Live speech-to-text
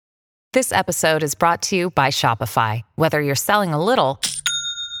This episode is brought to you by Shopify. Whether you're selling a little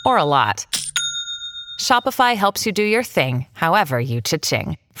or a lot, Shopify helps you do your thing, however you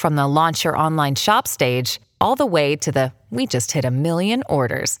cha-ching. From the launch your online shop stage, all the way to the we just hit 1 million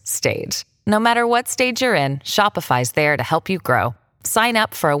orders stage. No matter what stage you're in, Shopify's there to help you grow. Sign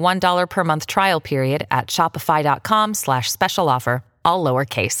up for a $1 per month trial period at shopify.com/special offer, all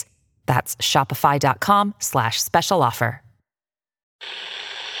lowercase. That's shopify.com/special offer.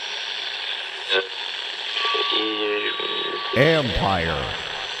 Empire.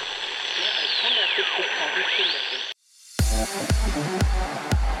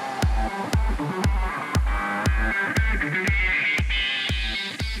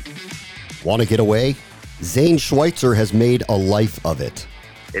 Want to get away? Zane Schweitzer has made a life of it.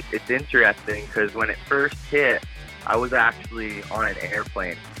 It's interesting because when it first hit, I was actually on an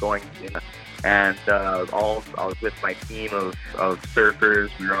airplane going to, and I was with my team of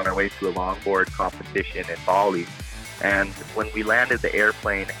surfers. We were on our way to a longboard competition in Bali. And when we landed the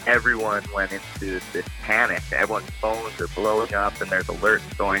airplane, everyone went into this panic. Everyone's phones are blowing up and there's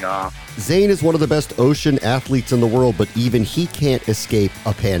alerts going off. Zane is one of the best ocean athletes in the world, but even he can't escape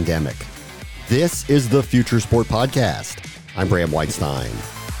a pandemic. This is the Future Sport Podcast. I'm Bram Weinstein.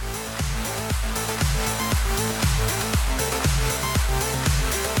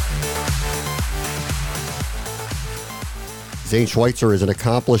 Zane Schweitzer is an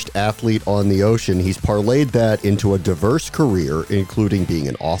accomplished athlete on the ocean. He's parlayed that into a diverse career, including being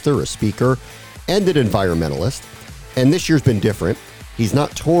an author, a speaker, and an environmentalist. And this year's been different. He's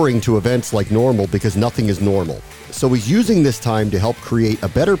not touring to events like normal because nothing is normal. So he's using this time to help create a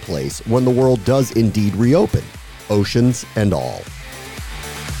better place when the world does indeed reopen, oceans and all.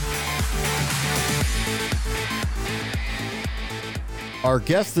 Our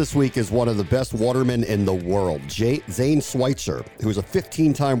guest this week is one of the best watermen in the world, Zane Schweitzer, who's a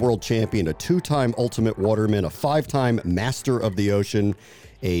 15-time world champion, a 2-time ultimate waterman, a 5-time master of the ocean,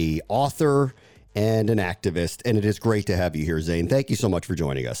 a author, and an activist. And it is great to have you here, Zane. Thank you so much for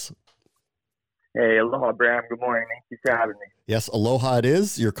joining us. Hey, aloha, Bram. Good morning. Thank you for having me. Yes, aloha it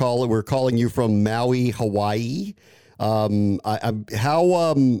is. We're calling you from Maui, Hawaii. How's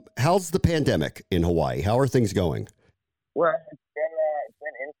the pandemic in Hawaii? How are things going? Well, it's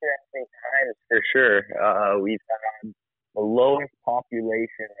been interesting times for sure. We've had the lowest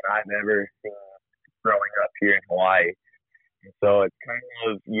population that I've ever seen growing up here in Hawaii. And so it's kind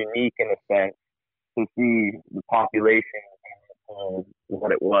of unique in a sense to see the population of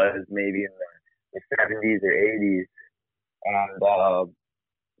what it was maybe in the 70s or 80s. And,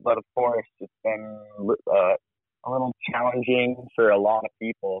 but of course, it's been a little challenging for a lot of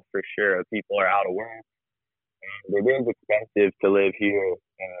people, for sure. People are out of work. And it is expensive to live here in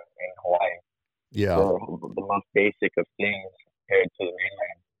Hawaii. Yeah. For the most basic of things compared to the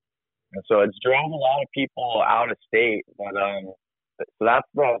mainland. And so it's drawn a lot of people out of state. But so that's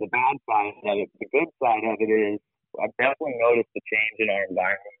the bad side of it. The good side of it is I've definitely noticed a change in our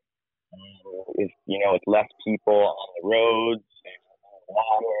environment. It's less people on the roads and on the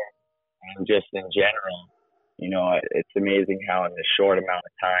water, and just in general. It's amazing how in this short amount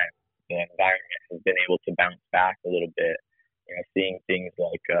of time the environment has been able to bounce back a little bit. Seeing things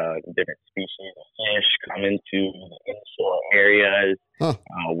like different species of fish come into the inshore areas,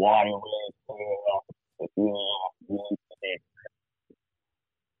 waterways clearing up. It's really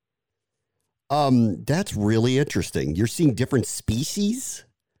That's really interesting. You're seeing different species?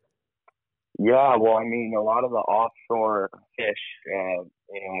 Yeah, well, I mean, a lot of the offshore fish, I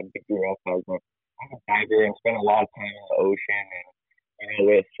grew up as a diver and spent a lot of time in the ocean, and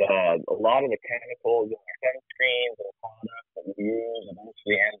with a lot of the chemicals in our sunscreens and products that we use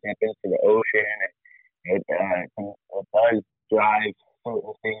eventually ends up into the ocean, and it does drive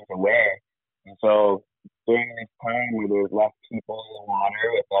certain things away. And so during this time where there's less people in the water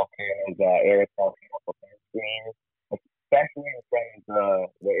with all kinds of aerosol chemical sunscreens, especially in some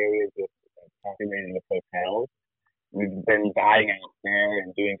of the areas populated with hotels, we've been diving out there and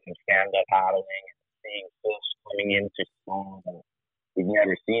doing some stand-up paddling and seeing fish coming into schools that we've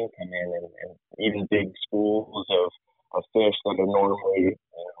never seen come in, and even big schools of fish that are normally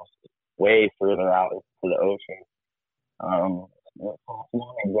way further out into the ocean.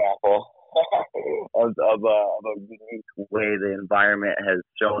 One example of a unique way the environment has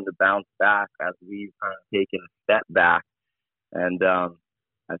shown to bounce back as we've kind of taken a step back, and I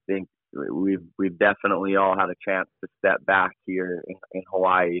think we've definitely all had a chance to step back here in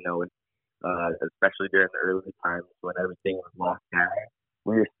Hawaii, especially during the early times when everything was locked down.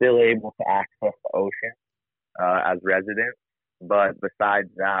 We were still able to access the ocean as residents, but besides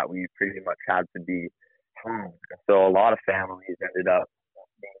that, we pretty much had to be home. So a lot of families ended up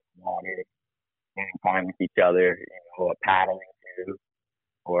being water, spending time with each other, paddling too,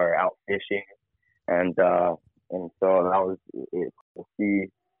 or out fishing, and so that was it, to see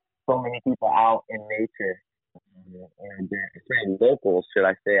so many people out in nature, and especially locals, should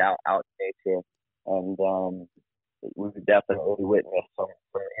I say, out in nature, and we've definitely witnessed some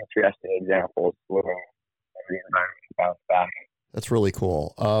interesting examples where the environment bounced back. That's really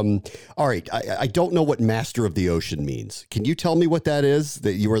cool. All right. I don't know what Master of the Ocean means. Can you tell me what that is?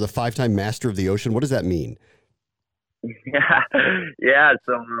 That you are the 5-time Master of the Ocean? What does that mean? Yeah.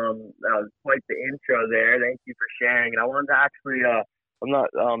 So that was quite the intro there. Thank you for sharing. And I wanted to actually,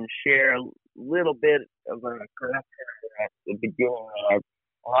 share a little bit of a correction at the beginning. I'm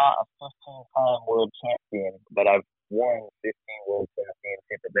not a 15-time world champion, but I've won 15 world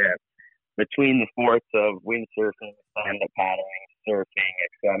championship events between the sports of windsurfing, stand-up paddling, surfing,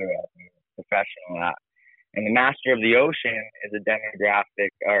 etc. Professional at. And the Master of the Ocean is a demographic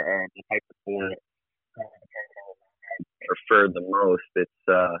or the type of sport I prefer the most. It's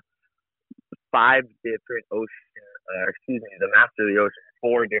 5 different the Master of the Ocean,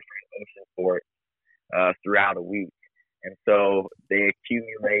 4 different ocean sports throughout a week. And so they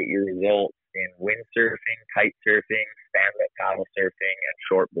accumulate your results in windsurfing, kite surfing, stand-up paddle surfing, and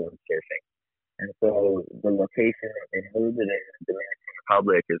shortboard surfing. And so the location that they moved it in the Dominican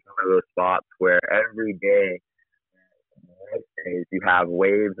Republic is one of those spots where every day, most days, you have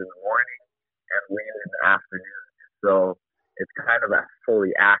waves in the morning and wind in the afternoon. So it's kind of a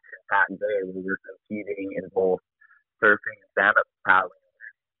fully action-packed day where you're competing in both surfing and stand-up paddling.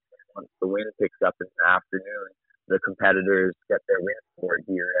 Once the wind picks up in the afternoon, the competitors get their wind sport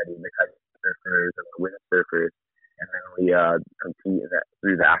gear ready, the kite surfers and the windsurfers, and then we compete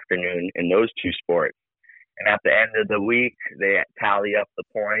through the afternoon in those 2 sports. And at the end of the week, they tally up the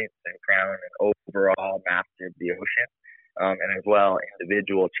points and crown an overall Master of the Ocean, and as well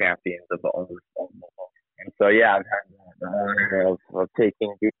individual champions of the ocean. And so, yeah, I've had the honor of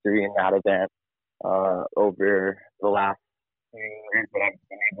taking victory in that event over the last few years that I've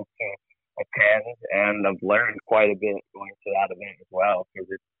been able to attend, and I've learned quite a bit going to that event as well, because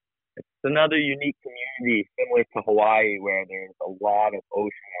it's another unique community similar to Hawaii, where there's a lot of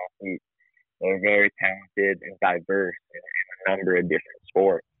ocean athletes that are very talented and diverse in a number of different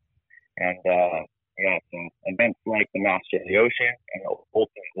sports. And so events like the Master of the Ocean and the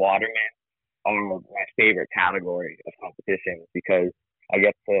Ultimate Waterman are my favorite category of competitions, because I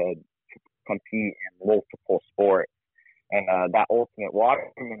get to compete in multiple sports. And that Ultimate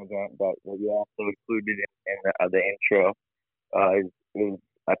Waterman event that we also included in the intro is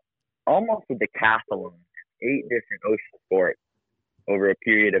almost a decathlon, 8 different ocean sports over a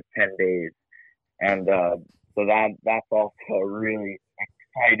period of 10 days. And so that's also a really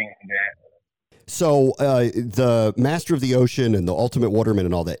exciting event. So the Master of the Ocean and the Ultimate Waterman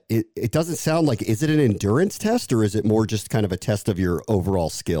and all that, it doesn't sound like, is it an endurance test, or is it more just kind of a test of your overall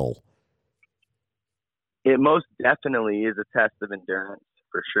skill? It most definitely is a test of endurance,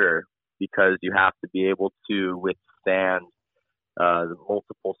 for sure, because you have to be able to withstand the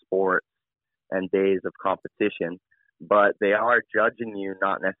multiple sports and days of competition. But they are judging you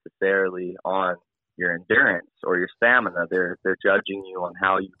not necessarily on your endurance or your stamina. They're judging you on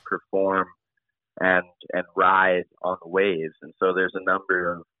how you perform and ride on the waves. And so there's a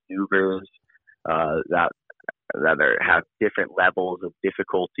number of maneuvers that have different levels of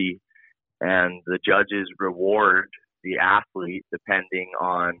difficulty, and the judges reward the athlete depending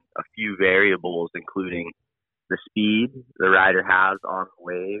on a few variables, including the speed the rider has on the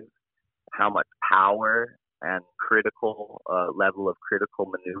wave, how much power and critical level of critical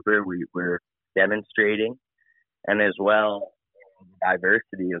maneuver we're demonstrating, and as well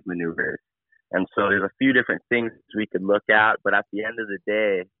diversity of maneuvers. And so there's a few different things we could look at, but at the end of the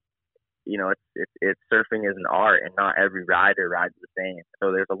day, it's surfing is an art, and not every rider rides the same.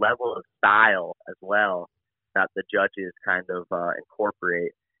 So there's a level of style as well that the judges kind of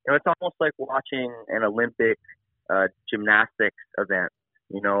incorporate. It's almost like watching an Olympic gymnastics event.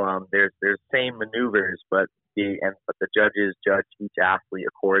 There's same maneuvers, but the judges judge each athlete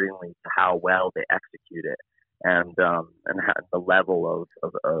accordingly to how well they execute it, and the level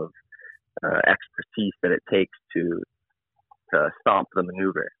of expertise that it takes to stomp the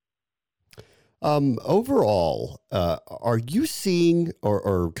maneuver. Overall, are you seeing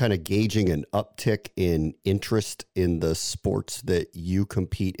or kind of gauging an uptick in interest in the sports that you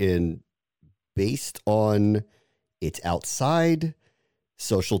compete in based on it's outside,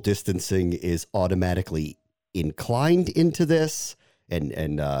 social distancing is automatically inclined into this and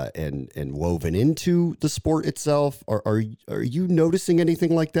woven into the sport itself? Are you noticing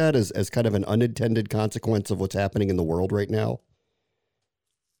anything like that as kind of an unintended consequence of what's happening in the world right now?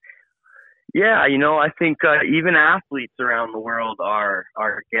 Yeah, I think even athletes around the world are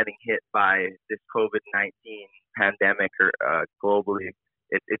getting hit by this COVID-19 pandemic or globally.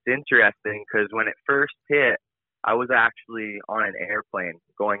 It's interesting because when it first hit, I was actually on an airplane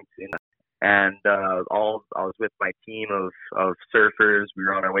going to, and I was with my team of surfers. We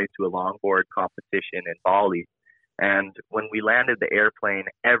were on our way to a longboard competition in Bali, and when we landed the airplane,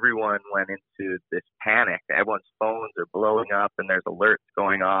 everyone went into this panic. Everyone's phones are blowing up, and there's alerts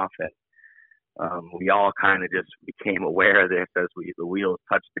going off, and we all kind of just became aware of this as the wheels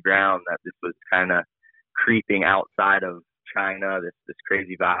touched the ground, that this was kind of creeping outside of China, this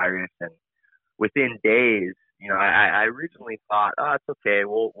crazy virus. And within days, I originally thought, oh, it's okay.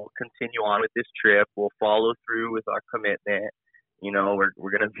 We'll continue on with this trip. We'll follow through with our commitment.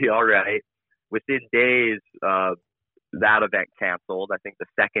 We're gonna be all right. Within days, that event canceled. I think the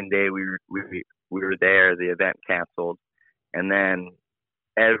second day we were there, the event canceled, and then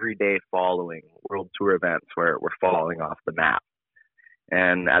every day following, world tour events were falling off the map.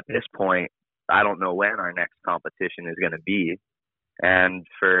 And at this point, I don't know when our next competition is going to be. And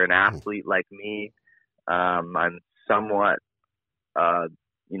for an athlete like me, I'm somewhat,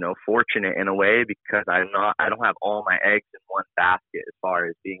 fortunate in a way, because I don't have all my eggs in one basket as far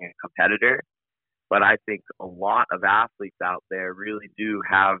as being a competitor. But I think a lot of athletes out there really do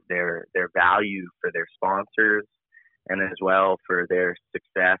have their value for their sponsors, and as well for their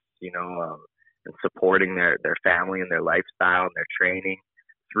success, and supporting their family and their lifestyle and their training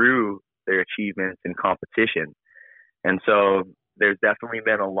through their achievements in competition. And so there's definitely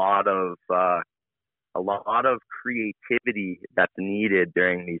been a lot of creativity that's needed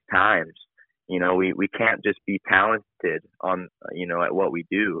during these times. We can't just be talented at what we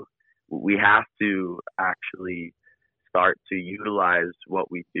do. We have to actually start to utilize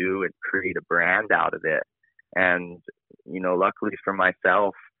what we do and create a brand out of it. And, luckily for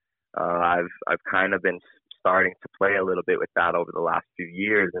myself, I've kind of been starting to play a little bit with that over the last few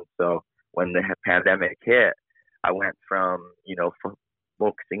years. And so when the pandemic hit, I went from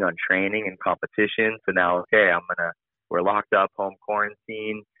focusing on training and competition to now, okay, we're locked up, home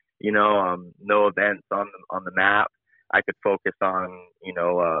quarantine, no events on the map. I could focus on,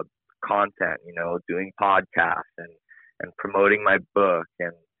 content, doing podcasts and promoting my book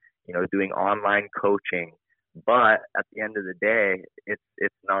and, doing online coaching. But at the end of the day,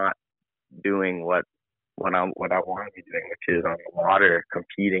 it's not doing what I want to be doing, which is on the water,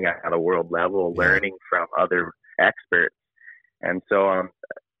 competing at a world level, learning from other experts. And so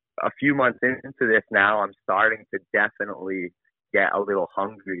a few months into this now, I'm starting to definitely get a little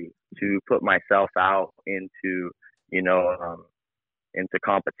hungry to put myself out into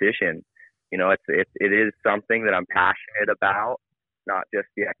competition. It is something that I'm passionate about. Not just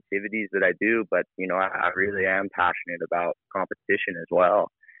the activities that I do, but I really am passionate about competition as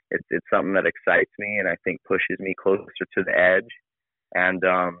well. It's something that excites me, and I think pushes me closer to the edge, and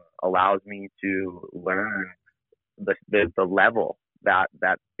allows me to learn the level that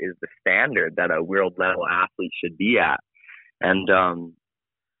is the standard that a world level athlete should be at. And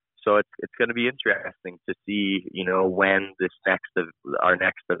so it's going to be interesting to see when our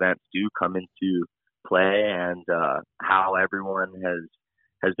next events do come into play, and how everyone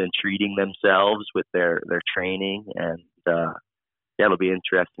has been treating themselves with their training. And it'll be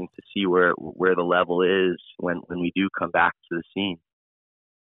interesting to see where the level is when we do come back to the scene.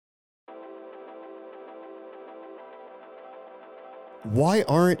 Why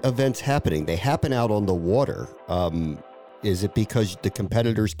aren't events happening? They happen out on the water. Is it because the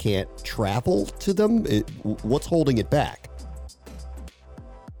competitors can't travel to them? What's holding it back?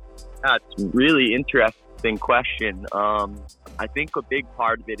 That's a really interesting question. I think a big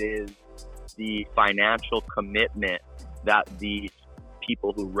part of it is the financial commitment that the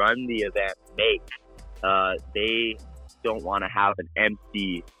people who run the event make. They don't want to have an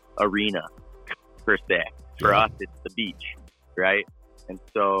empty arena, per se. For us, it's the beach, right? And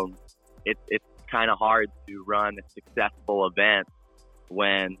so it's kind of hard to run a successful event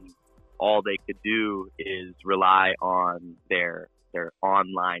when all they could do is rely on their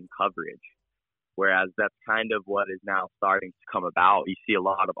online coverage. Whereas that's kind of what is now starting to come about. You see a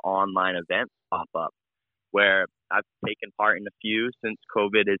lot of online events pop up, where I've taken part in a few since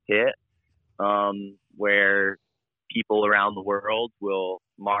COVID has hit, where people around the world will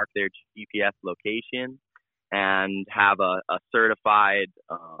mark their GPS location and have a certified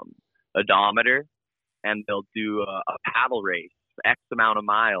odometer, and they'll do a paddle race, X amount of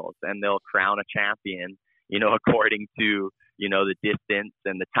miles, and they'll crown a champion, according to, the distance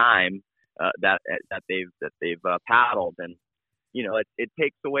and the time that they've paddled. And, it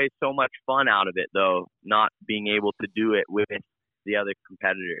takes away so much fun out of it, though, not being able to do it with the other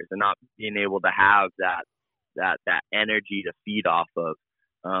competitors and not being able to have that energy to feed off of.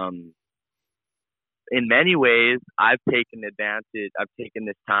 In many ways, I've taken this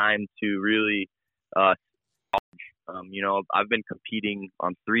time to really, I've been competing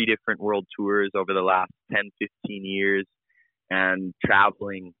on 3 different world tours over the last 10, 15 years and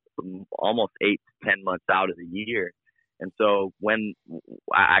traveling almost 8 to 10 months out of the year. And so when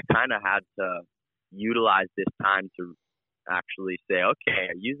I kind of had to utilize this time to actually say, okay,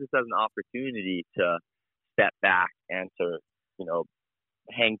 I use this as an opportunity to step back and to,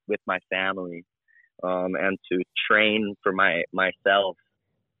 hang with my family, and to train for myself.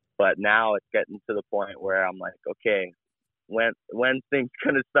 But now it's getting to the point where I'm like, okay, when things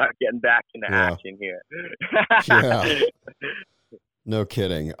gonna start getting back into action here? Yeah. No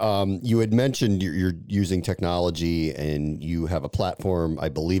kidding. You had mentioned you're using technology and you have a platform, I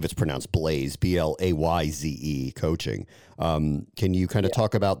believe it's pronounced Blaze, Blayze coaching. Can you kind of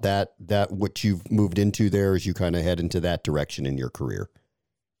talk about that what you've moved into there as you kind of head into that direction in your career?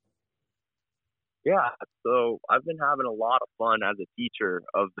 Yeah, so I've been having a lot of fun as a teacher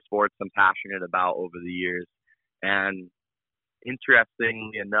of the sports I'm passionate about over the years. And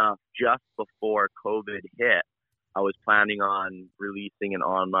interestingly enough, just before COVID hit, I was planning on releasing an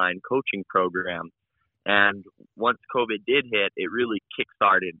online coaching program. And once COVID did hit, it really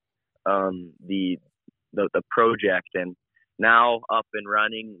kickstarted the project. And now up and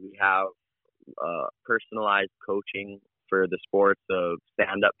running, we have personalized coaching for the sports of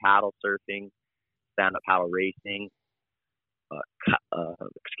stand-up paddle surfing, stand-up paddle racing,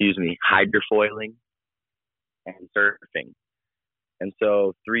 hydrofoiling, and surfing. And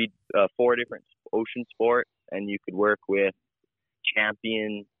so 4 different ocean sports, and you could work with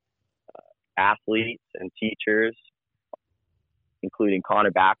champion athletes and teachers, including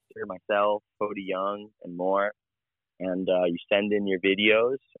Connor Baxter, myself, Cody Young, and more. And you send in your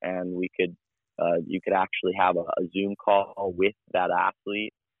videos, and you could actually have a Zoom call with that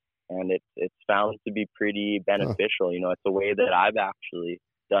athlete. And it's found to be pretty beneficial. It's a way that I've actually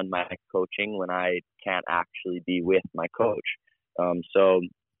done my coaching when I can't actually be with my coach.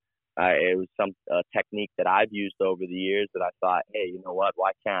 It was some technique that I've used over the years that I thought, hey, you know what?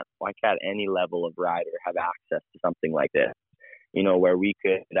 Why can't any level of rider have access to something like this? Where we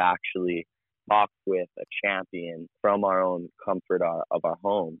could actually talk with a champion from our own comfort of our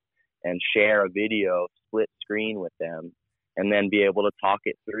home and share a video, split screen with them, and then be able to talk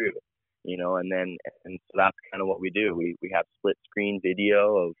it through, and so that's kind of what we do. We have split screen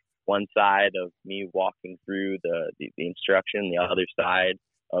video of one side of me walking through the instruction, the other side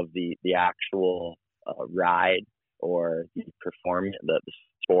of the actual ride or the performance, the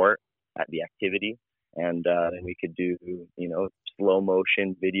sport at the activity. And then we could do, slow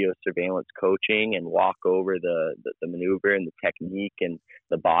motion video surveillance coaching and walk over the maneuver and the technique and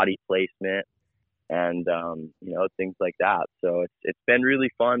the body placement and, things like that. So it's been really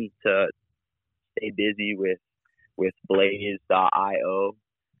fun to stay busy with Blaze.io,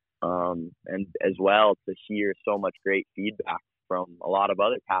 and as well to hear so much great feedback from a lot of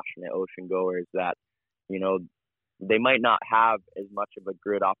other passionate ocean goers that, they might not have as much of a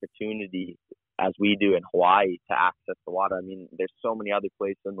good opportunity as we do in Hawaii to access the water. I mean, there's so many other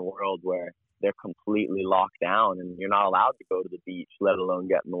places in the world where they're completely locked down and you're not allowed to go to the beach, let alone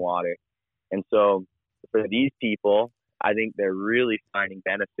get in the water. And so for these people, I think they're really finding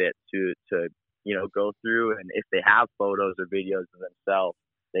benefit to go through, and if they have photos or videos of themselves,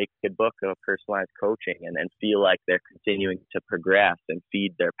 they could book a personalized coaching and feel like they're continuing to progress and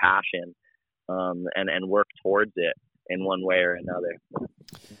feed their passion, and work towards it in one way or another.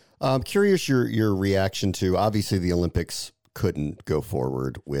 I'm curious your reaction to, obviously the Olympics couldn't go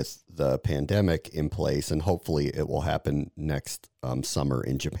forward with the pandemic in place, and hopefully it will happen next summer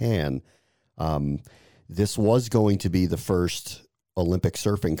in Japan. This was going to be the first Olympic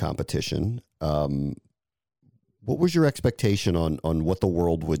surfing competition. What was your expectation on what the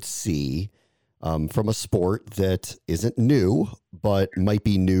world would see from a sport that isn't new, but might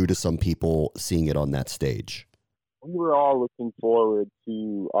be new to some people seeing it on that stage? We were all looking forward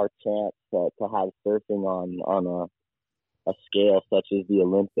to our chance to have surfing on a scale such as the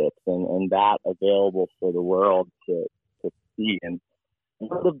Olympics and that available for the world to see. And it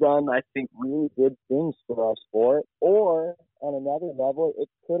could have done, I think, really good things for our sport, or on another level, it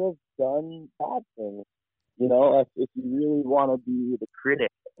could have done bad things. If you really want to be the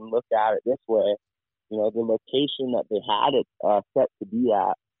critic and look at it this way, the location that they had it set to be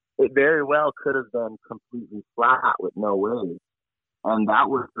at, it very well could have been completely flat with no waves, and that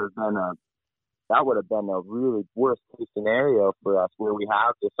would have been a really worst case scenario for us, where we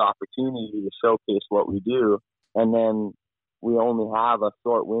have this opportunity to showcase what we do, and then we only have a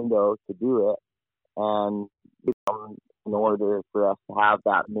short window to do it, and in order for us to have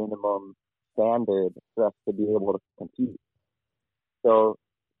that minimum standard for us to be able to compete. So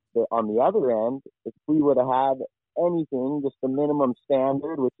on the other end, if we would have had anything, just the minimum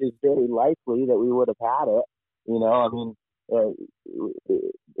standard, which is very likely that we would have had it, I mean,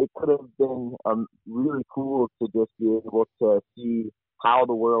 it could have been really cool to just be able to see how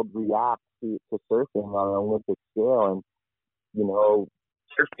the world reacts to surfing on an Olympic scale. And,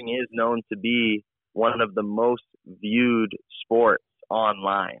 surfing is known to be one of the most viewed sports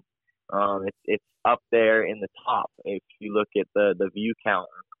online. It's up there in the top if you look at the view count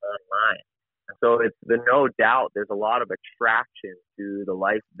online. And so no doubt there's a lot of attraction to the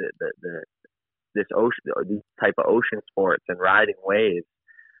life, this ocean, or these type of ocean sports and riding waves.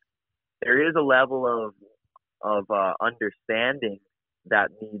 There is a level of understanding that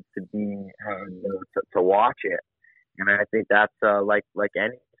needs to be to watch it, and I think that's like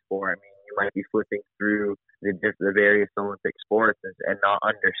any sport. I mean, you might be flipping through the various Olympic sports and not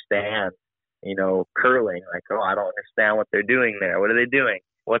understand, curling. Like, oh, I don't understand what they're doing there. What are they doing?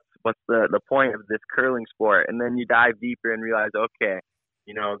 What's the point of this curling sport? And then you dive deeper and realize, okay,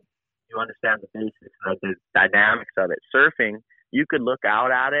 you understand the basics of the dynamics of it. Surfing, you could look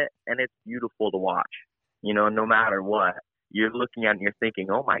out at it and it's beautiful to watch. No matter what, you're looking at it and you're thinking,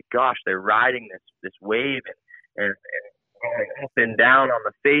 oh my gosh, they're riding this wave and going up and down on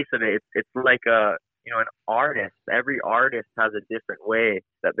the face of it. It's like an artist. Every artist has a different way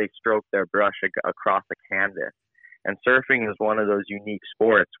that they stroke their brush across a canvas. And surfing is one of those unique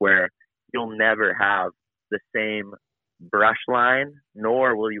sports where you'll never have the same brush line,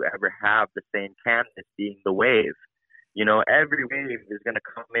 nor will you ever have the same canvas being the wave. Every wave is going to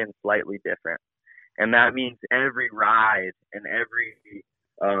come in slightly different. And that means every ride and every,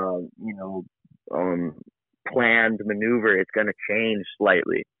 planned maneuver is going to change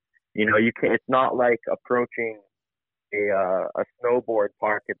slightly. It's not like approaching a snowboard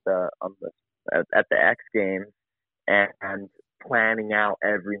park at the X Games and planning out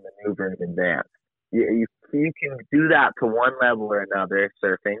every maneuver in advance. You can do that to one level or another,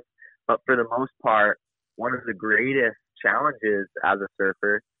 surfing, but for the most part, one of the greatest challenges as a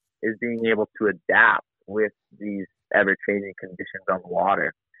surfer is being able to adapt with these ever-changing conditions on the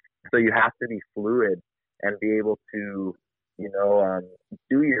water. So you have to be fluid and be able to,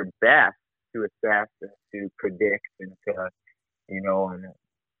 do your best to assess and to predict and to,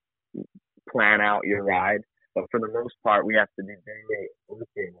 plan out your ride. But for the most part, we have to be very open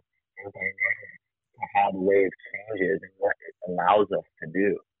and dynamic to how the wave changes and what it allows us to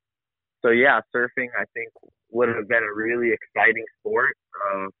do. So yeah, surfing, I think, would have been a really exciting sport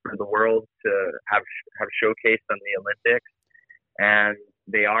for the world to have showcased on the Olympics. And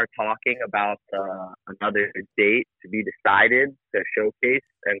they are talking about another date to be decided to showcase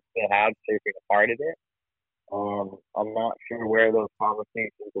and to have surfing a part of it. I'm not sure where those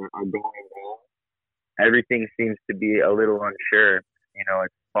conversations are going now. Everything seems to be a little unsure, as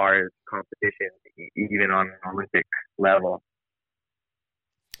far as competition, even on an Olympic level.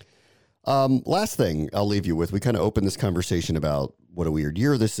 Last thing I'll leave you with, we kind of opened this conversation about what a weird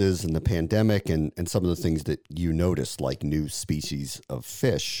year this is and the pandemic and some of the things that you noticed, like new species of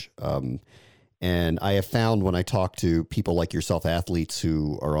fish. And I have found when I talk to people like yourself, athletes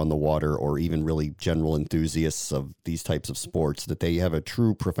who are on the water or even really general enthusiasts of these types of sports, that they have a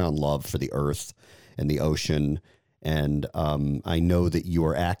true profound love for the earth and the ocean. And I know that you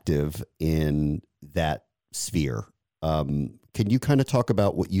are active in that sphere. Can you kind of talk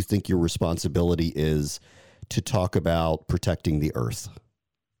about what you think your responsibility is to talk about protecting the earth?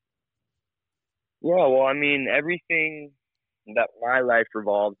 Yeah, well, I mean, everything that my life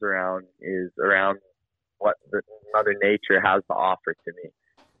revolves around is around what the Mother Nature has to offer to me.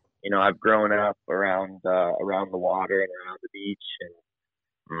 I've grown up around the water and around the beach,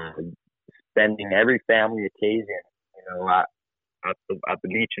 and spending every family occasion, at the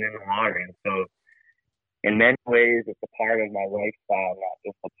beach and in the water. And so, in many ways, it's a part of my lifestyle, not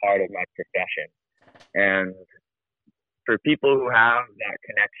just a part of my profession. And for people who have that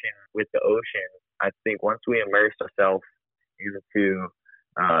connection with the ocean, I think once we immerse ourselves into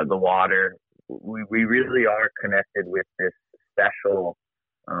the water, we really are connected with this special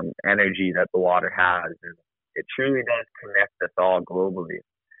energy that the water has. And it truly does connect us all globally.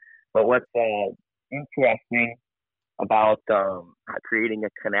 But what's interesting about creating a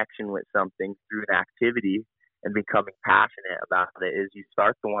connection with something through an activity and becoming passionate about it is you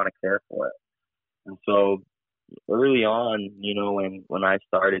start to want to care for it. And so early on, when I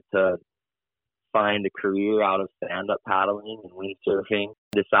started to find a career out of stand-up paddling and windsurfing,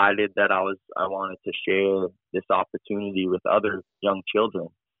 decided that I wanted to share this opportunity with other young children.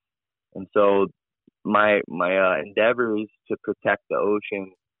 And so my endeavors to protect the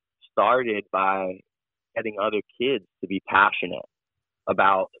ocean started by getting other kids to be passionate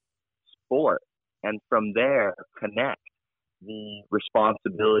about sport, and from there connect the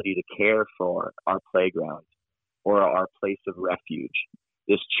responsibility to care for our playground or our place of refuge,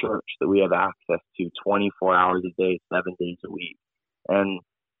 this church that we have access to 24 hours a day, 7 days a week. And,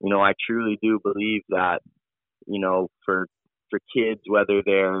 I truly do believe that, for kids, whether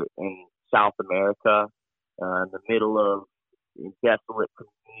they're in South America, in the middle of desolate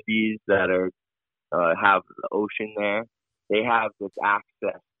communities that have the ocean there, they have this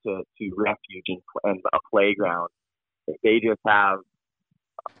access to refuge and a playground. If they just have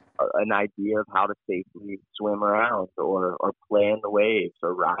an idea of how to safely swim around or play in the waves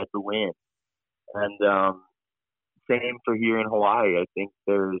or ride the wind. And same for here in Hawaii. I think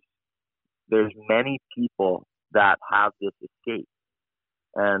there's many people that have this escape.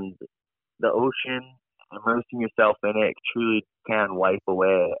 And the ocean, immersing yourself in it, truly can wipe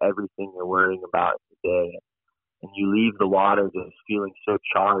away everything you're worrying about today. And you leave the water just feeling so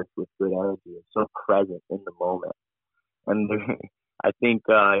charged with good energy and so present in the moment. And I think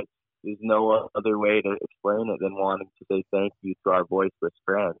there's no other way to explain it than wanting to say thank you to our voiceless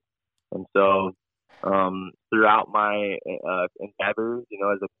friends. And so throughout my endeavors,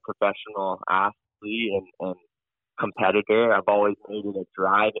 as a professional athlete and competitor, I've always made it a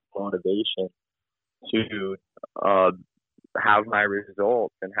drive and motivation to have my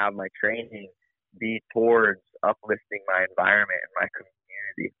results and have my training be towards uplifting my environment and my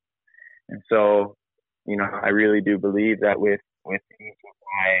community. And so, I really do believe that with each of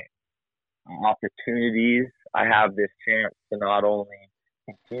my opportunities, I have this chance to not only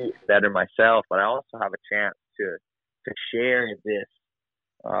compete and better myself, but I also have a chance to share this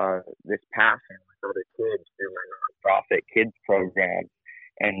passion with other kids through my nonprofit kids program,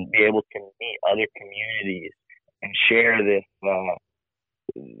 and be able to meet other communities and share this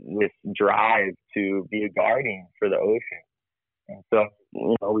drive to be a guardian for the ocean. And so,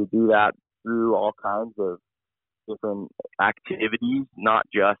 we do that through all kinds of different activities, not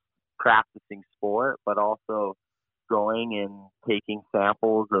just practicing sport, but also going and taking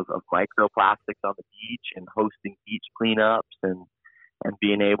samples of microplastics on the beach and hosting beach cleanups and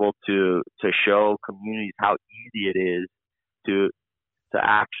being able to show communities how easy it is to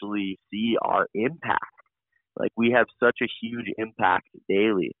actually see our impact. Like, we have such a huge impact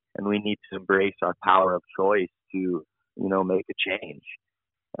daily, and we need to embrace our power of choice to, make a change.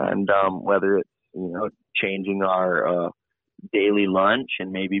 And whether it's, changing our daily lunch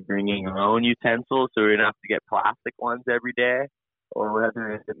and maybe bringing our own utensils so we don't have to get plastic ones every day, or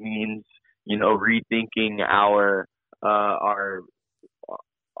whether it means, rethinking our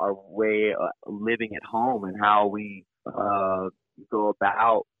way of living at home and how we go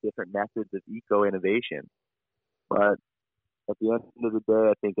about different methods of eco-innovation. But at the end of the day,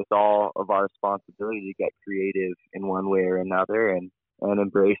 I think it's all of our responsibility to get creative in one way or another and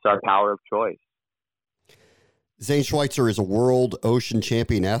embrace our power of choice. Zane Schweitzer is a world ocean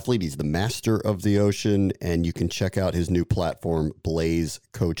champion athlete. He's the master of the ocean, and you can check out his new platform, Blaze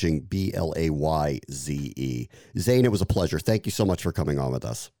Coaching, BLAYZE. Zane, it was a pleasure. Thank you so much for coming on with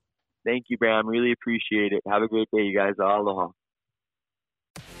us. Thank you, Bram. Really appreciate it. Have a great day, you guys. Aloha.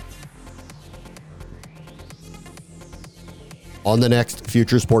 On the next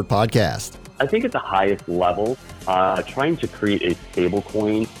Future Sport podcast. I think at the highest level, trying to create a stable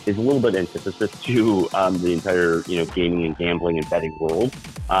coin is a little bit antithesis to the entire, gaming and gambling and betting world.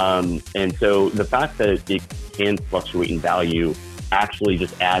 And so the fact that it can fluctuate in value actually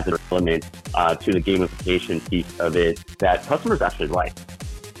just adds an element to the gamification piece of it that customers actually like.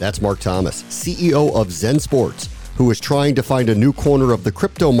 That's Mark Thomas, CEO of Zen Sports, who is trying to find a new corner of the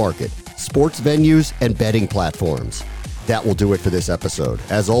crypto market, sports venues, and betting platforms. That will do it for this episode.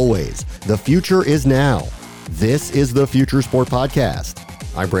 As always, the future is now. This is the Future Sport Podcast.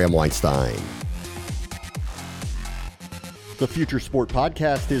 I'm Bram Weinstein. The Future Sport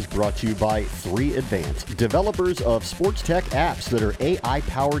Podcast is brought to you by 3 Advance, developers of sports tech apps that are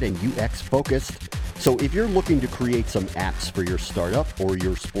AI-powered and UX-focused. So if you're looking to create some apps for your startup or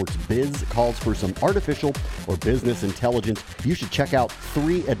your sports biz calls for some artificial or business intelligence, you should check out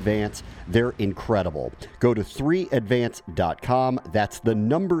 3 Advance. They're incredible. Go to 3advance.com. That's the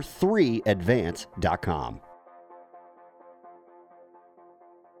number 3advance.com.